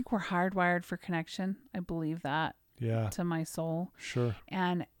I think we're hardwired for connection. I believe that to my soul. Sure.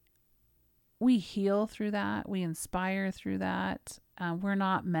 And we heal through that. We inspire through that. We're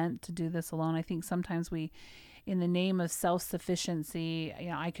not meant to do this alone. I think sometimes we, in the name of self-sufficiency, you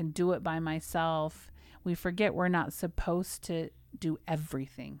know, I can do it by myself. We forget we're not supposed to do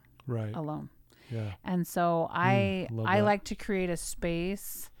everything alone. Yeah. And so I like to create a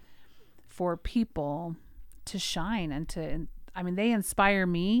space for people to shine and to, I mean, they inspire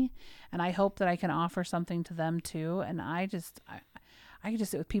me, and I hope that I can offer something to them too. And I can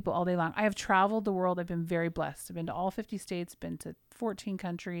just sit with people all day long. I have traveled the world. I've been very blessed. I've been to all 50 states, been to 14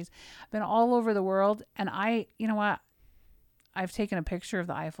 countries, I've been all over the world. And you know what? I've taken a picture of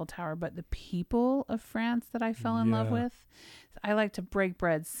the Eiffel Tower, but the people of France that I fell in love with, I like to break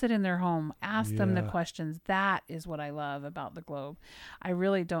bread, sit in their home, ask them the questions. That is what I love about the globe. I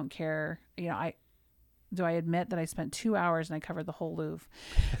really don't care. You know, do I admit that I spent 2 hours and I covered the whole Louvre?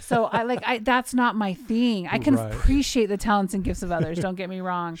 So that's not my thing. I can appreciate the talents and gifts of others. Don't get me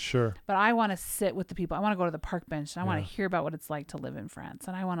wrong. Sure. But I want to sit with the people. I want to go to the park bench and I want to hear about what it's like to live in France,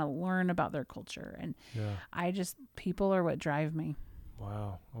 and I want to learn about their culture. And people are what drive me.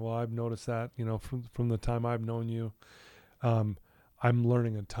 Wow. Well, I've noticed that, from the time I've known you, I'm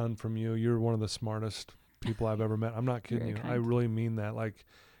learning a ton from you. You're one of the smartest people I've ever met. I'm not kidding you. I really mean that. Like,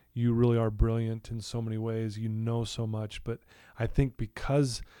 you really are brilliant in so many ways. You know so much, but I think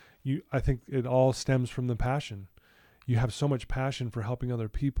I think it all stems from the passion. You have so much passion for helping other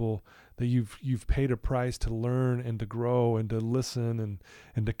people that you've paid a price to learn and to grow and to listen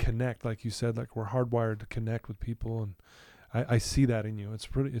and to connect. Like you said, like we're hardwired to connect with people, and I see that in you. It's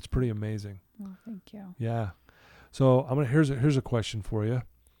pretty amazing. Well, thank you. Yeah. So here's a question for you.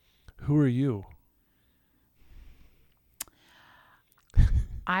 Who are you?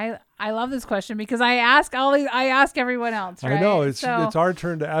 I love this question because I ask everyone else, right? I know it's our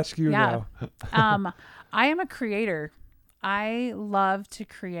turn to ask you now. I am a creator. I love to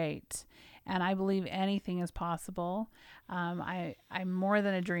create, and I believe anything is possible. I'm more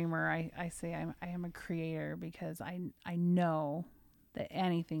than a dreamer. I say I am a creator because I know that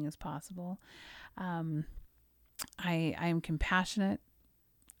anything is possible. I am compassionate.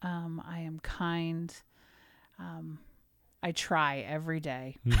 I am kind. I try every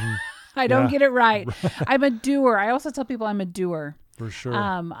day. Mm-hmm. I don't get it right. I'm a doer. I also tell people I'm a doer. For sure.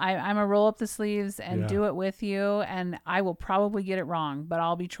 I'm a roll up the sleeves and do it with you. And I will probably get it wrong, but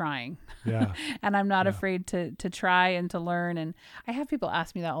I'll be trying. Yeah. And I'm not afraid to try and to learn. And I have people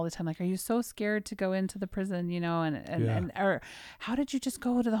ask me that all the time. Like, are you so scared to go into the prison, or how did you just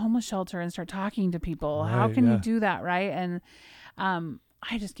go to the homeless shelter and start talking to people? Right, how can you do that? Right. And,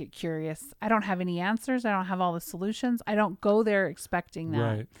 I just get curious. I don't have any answers. I don't have all the solutions. I don't go there expecting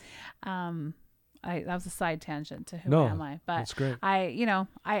that. Right. That was a side tangent to who am I? But that's great. I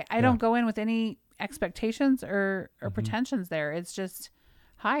don't go in with any expectations or pretensions there. It's just,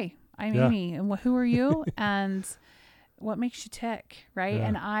 hi, I'm Amy, and who are you, and what makes you tick, right? Yeah.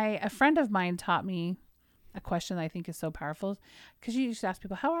 And a friend of mine taught me a question that I think is so powerful, because you just ask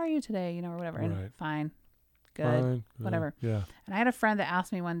people, how are you today, or whatever, and fine. Good, whatever. Yeah. And I had a friend that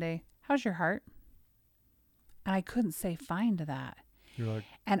asked me one day, how's your heart? And I couldn't say fine to that. You're like,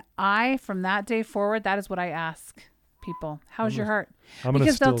 and from that day forward, that is what I ask people. How's your heart?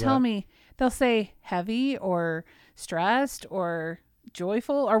 Because they'll tell me, they'll say heavy or stressed or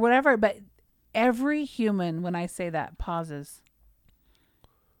joyful or whatever. But every human, when I say that, pauses.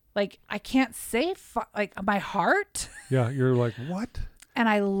 Like, I can't say like my heart. Yeah. You're like, what? And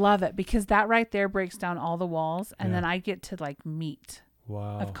I love it because that right there breaks down all the walls. And then I get to like meat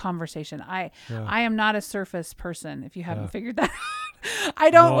of conversation. I am not a surface person, if you haven't figured that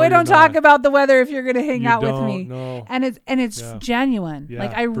out. We don't talk about the weather if you're going to hang out with me. No. And it's genuine. Yeah,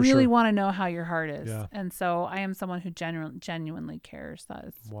 like, I really want to know how your heart is. Yeah. And so I am someone who genuinely cares. That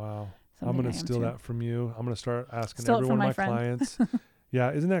is wow. I'm going to steal that from you. I'm going to start asking every one of my clients.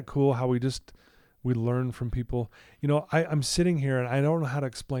 Yeah. Isn't that cool how we learn from people? I'm sitting here and I don't know how to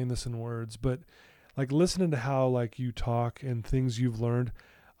explain this in words, but like listening to how like you talk and things you've learned,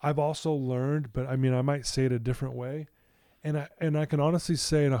 I've also learned, but I mean, I might say it a different way. And I can honestly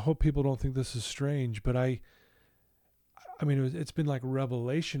say, and I hope people don't think this is strange, but I mean, it's been like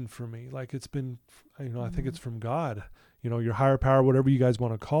revelation for me. Like it's been, I think it's from God, your higher power, whatever you guys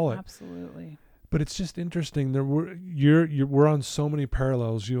want to call it. Absolutely. But it's just interesting. We're on so many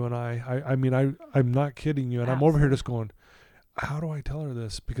parallels, you and I. I mean, I'm not kidding you, and I'm over here just going, how do I tell her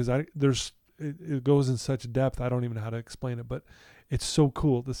this? Because it goes in such depth. I don't even know how to explain it, but it's so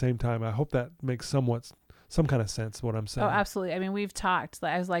cool at the same time. I hope that makes some kind of sense what I'm saying. Oh, absolutely. I mean, we've talked.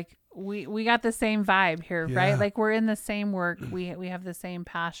 I was like, we got the same vibe here, right? Like we're in the same work. We have the same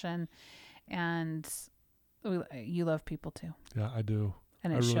passion, and you love people too. Yeah, I do.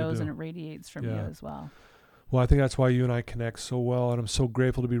 And it shows and it radiates from you as well. Well, I think that's why you and I connect so well, and I'm so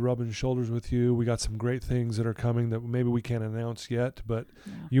grateful to be rubbing shoulders with you. We got some great things that are coming that maybe we can't announce yet, but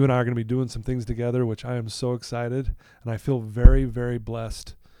you and I are going to be doing some things together, which I am so excited, and I feel very, very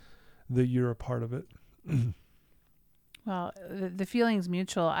blessed that you're a part of it. Well, the feeling's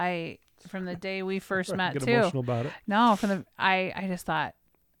mutual. From the day we first met get too. Emotional about it. No, I just thought,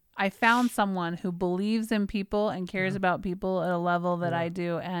 I found someone who believes in people and cares about people at a level that I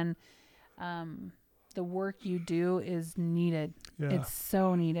do. And the work you do is needed. Yeah. It's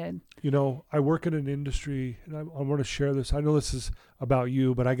so needed. I work in an industry, and I want to share this. I know this is about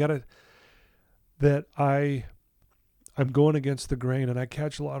you, but I'm going against the grain, and I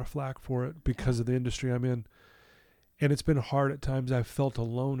catch a lot of flack for it because of the industry I'm in. And it's been hard at times. I've felt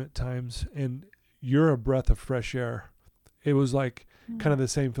alone at times. And, you're a breath of fresh air. It was like kind of the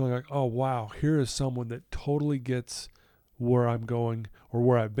same feeling, like, oh, wow, here is someone that totally gets where I'm going or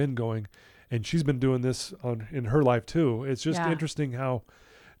where I've been going. And she's been doing this in her life too. It's just interesting how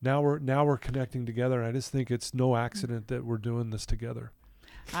now we're connecting together. And I just think it's no accident that we're doing this together.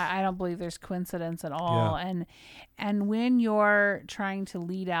 I don't believe there's coincidence at all. Yeah. And when you're trying to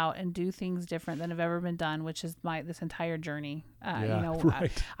lead out and do things different than have ever been done, which is this entire journey,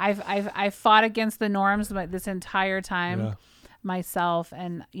 right. I've fought against the norms this entire time myself.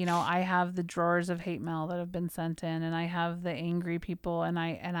 And, I have the drawers of hate mail that have been sent in, and I have the angry people, and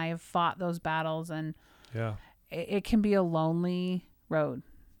I have fought those battles, and it can be a lonely road.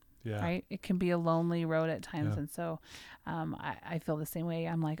 Yeah. Right. It can be a lonely road at times. And so, I feel the same way.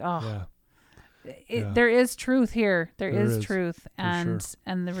 I'm like, there is truth here. There is truth, and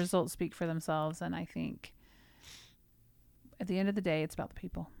the results speak for themselves. And I think at the end of the day, it's about the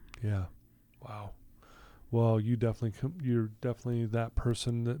people. Yeah. Wow. Well, you're definitely that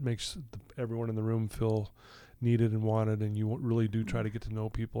person that makes everyone in the room feel needed and wanted. And you really do try to get to know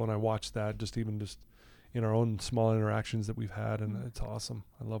people. And I watch that just in our own small interactions that we've had, and it's awesome.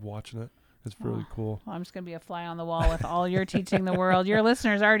 I love watching it. It's really cool. Well, I'm just going to be a fly on the wall with all you're teaching the world. Your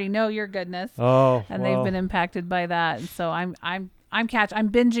listeners already know your goodness. And they've been impacted by that. And so I'm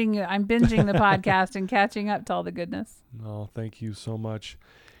binging the podcast and catching up to all the goodness. No, thank you so much.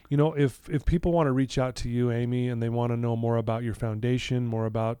 If people want to reach out to you, Amy, and they want to know more about your foundation, more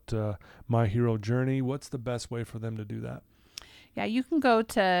about My Hero Journey, what's the best way for them to do that? Yeah, you can go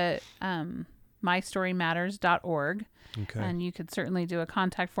to mystorymatters.org. Okay. And you could certainly do a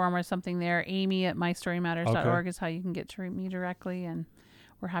contact form or something there. Amy at mystorymatters.org is how you can get to me directly. And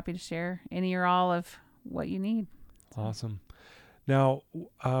we're happy to share any or all of what you need. Awesome. Now,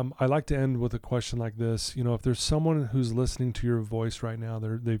 I like to end with a question like this. If there's someone who's listening to your voice right now,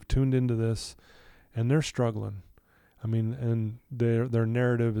 they've tuned into this and they're struggling. I mean, and their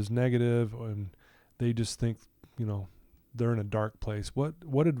narrative is negative, and they just think, they're in a dark place.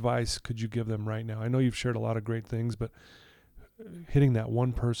 What advice could you give them right now? I know you've shared a lot of great things, but hitting that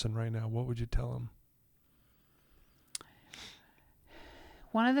one person right now, what would you tell them?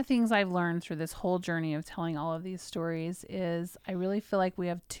 One of the things I've learned through this whole journey of telling all of these stories is I really feel like we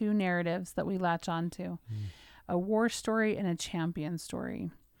have two narratives that we latch onto, a war story and a champion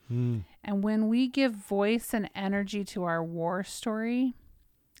story. And when we give voice and energy to our war story,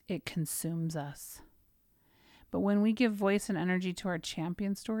 it consumes us. But when we give voice and energy to our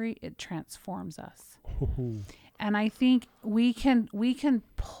champion story, it transforms us. And I think we can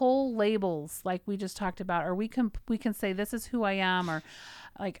pull labels like we just talked about, or we can say, this is who I am, or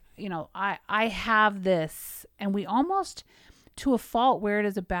like, I have this, and we almost to a fault wear it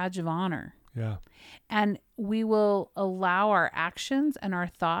as a badge of honor. Yeah. And we will allow our actions and our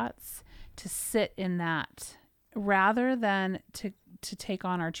thoughts to sit in that rather than to take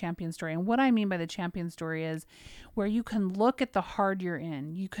on our champion story. And what I mean by the champion story is where you can look at the hard you're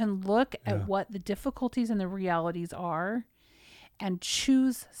in. You can look at what the difficulties and the realities are and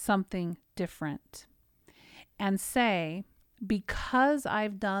choose something different and say, because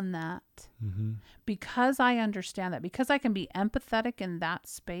I've done that, because I understand that, because I can be empathetic in that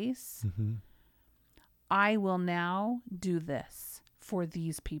space, I will now do this for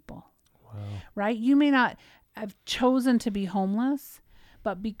these people. Wow. Right? You may not have chosen to be homeless,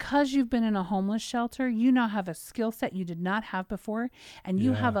 but because you've been in a homeless shelter, you now have a skill set you did not have before, and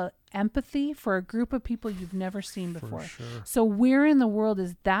you have a empathy for a group of people you've never seen before. For sure. So where in the world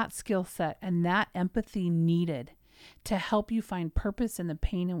is that skill set and that empathy needed to help you find purpose in the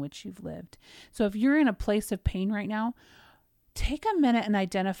pain in which you've lived? So if you're in a place of pain right now, take a minute and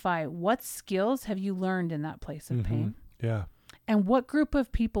identify what skills have you learned in that place of pain. Yeah. And what group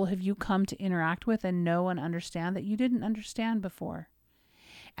of people have you come to interact with and know and understand that you didn't understand before?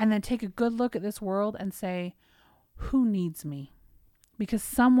 And then take a good look at this world and say, who needs me? Because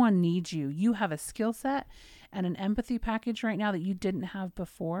someone needs you. You have a skill set and an empathy package right now that you didn't have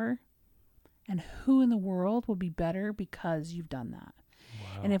before. And who in the world will be better because you've done that?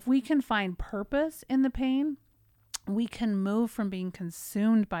 Wow. And if we can find purpose in the pain, we can move from being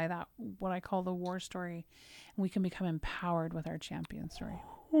consumed by that, what I call the war story, and we can become empowered with our champion story.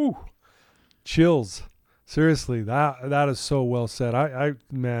 Ooh, chills. Seriously, that is so well said. I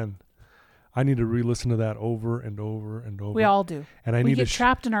need to re-listen to that over and over and over. We all do. And we need get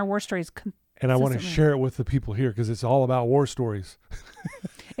trapped in our war stories. And I want to share it with the people here because it's all about war stories.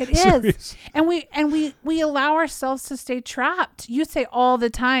 It is. And we allow ourselves to stay trapped. You say all the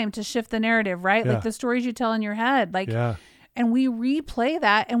time to shift the narrative, right? Yeah. Like the stories you tell in your head. And we replay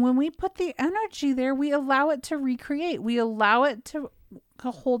that. And when we put the energy there, we allow it to recreate. We allow it to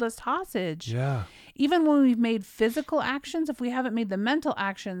hold us hostage. Yeah. Even when we've made physical actions, if we haven't made the mental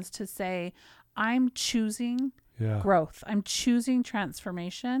actions to say, I'm choosing growth, I'm choosing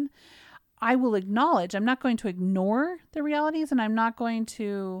transformation, I will acknowledge, I'm not going to ignore the realities, and I'm not going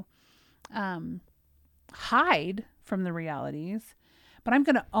to hide from the realities, but I'm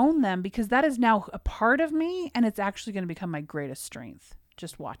going to own them, because that is now a part of me, and it's actually going to become my greatest strength.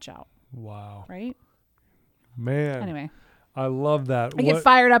 Just watch out. Wow. Right? Man. Anyway. I love that. I get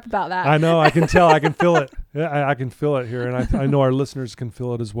fired up about that. I know. I can tell. I can feel it. Yeah, I can feel it here. And I know our listeners can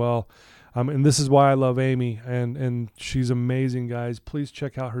feel it as well. And this is why I love Amy. And she's amazing, guys. Please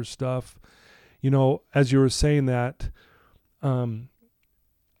check out her stuff. You know, as you were saying that,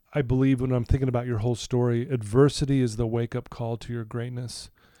 I believe when I'm thinking about your whole story, adversity is the wake-up call to your greatness.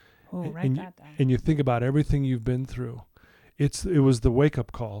 Oh, write that down. And you think about everything you've been through. It was the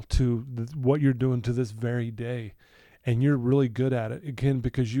wake-up call to what you're doing to this very day. And you're really good at it, again,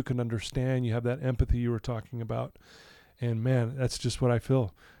 because you can understand. You have that empathy you were talking about. And, man, that's just what I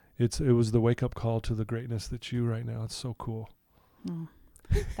feel. It was the wake-up call to the greatness that's you right now. It's so cool. Mm.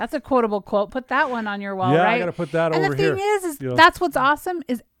 That's a quotable quote. Put that one on your wall, yeah, right? I got to put that over here. And the thing is that's what's awesome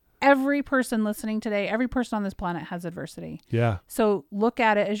is every person listening today, every person on this planet has adversity. Yeah. So look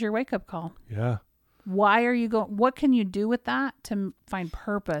at it as your wake-up call. Yeah. Why are you going? What can you do with that to find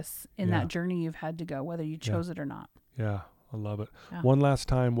purpose in that journey you've had to go, whether you chose it or not? Yeah, I love it. Yeah. One last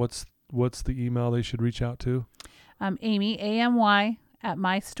time, what's the email they should reach out to? Amy, AMY, at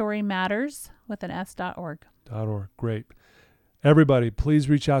mystorymatters.org. Great. Everybody, please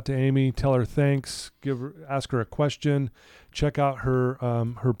reach out to Amy. Tell her thanks. Ask her a question. Check out her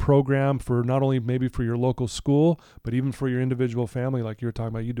program for not only maybe for your local school, but even for your individual family, like you were talking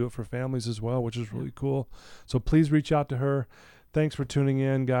about. You do it for families as well, which is really cool. So please reach out to her. Thanks for tuning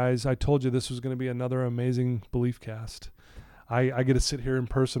in, guys. I told you this was going to be another amazing Belief Cast. I get to sit here in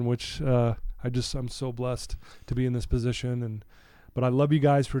person, which I'm so blessed to be in this position. But I love you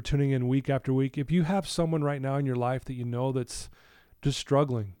guys for tuning in week after week. If you have someone right now in your life that you know that's just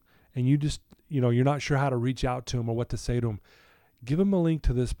struggling, and you just, you're not sure how to reach out to them or what to say to them, give them a link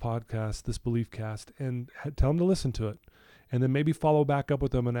to this podcast, this Belief Cast, and tell them to listen to it. And then maybe follow back up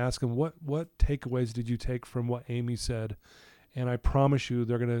with them and ask them, what takeaways did you take from what Amy said? And I promise you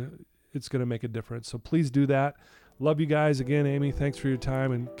it's going to make a difference. So please do that. Love you guys. Again, Amy, thanks for your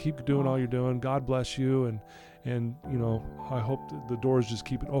time, and keep doing all you're doing. God bless you. And I hope the doors just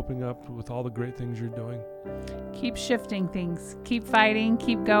keep opening up with all the great things you're doing. Keep shifting things. Keep fighting.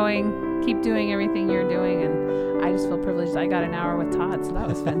 Keep going. Keep doing everything you're doing. And I just feel privileged. I got an hour with Todd, so that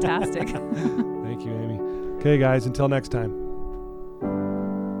was fantastic. Thank you, Amy. Okay, guys, until next time.